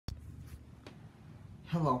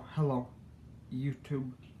Hello,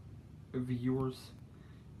 YouTube viewers.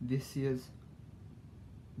 This is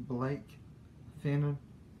Blake Fannin.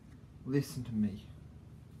 Listen to me.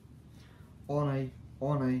 On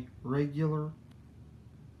a regular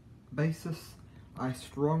basis, I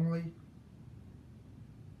strongly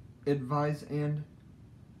advise and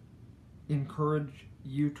encourage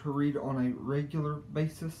you to read on a regular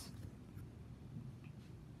basis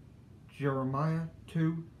Jeremiah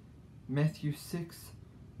 2, Matthew 6,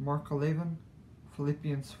 Mark 11,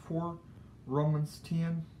 Philippians 4, Romans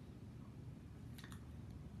 10,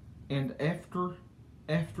 and after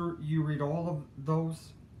you read all of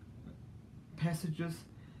those passages,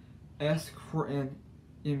 ask for an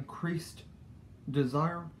increased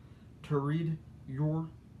desire to read your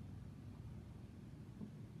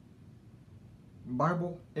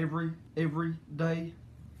Bible every day,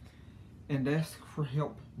 and ask for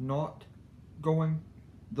help not going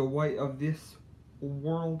the way of this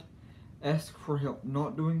world. Ask for help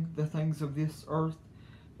not doing the things of this earth,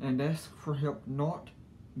 and ask for help not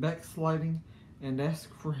backsliding, and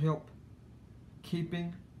ask for help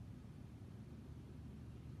keeping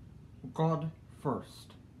God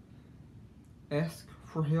first. Ask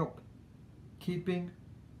for help keeping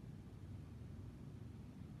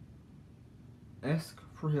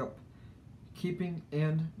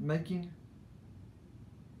and making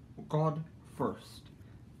God first.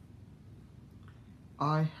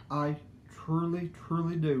 I truly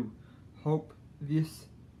do hope this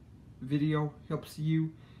video helps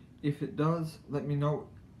you. If it does, let me know.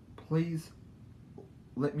 Please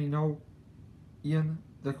let me know in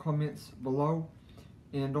the comments below,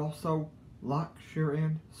 and also like, share,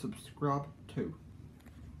 and subscribe too.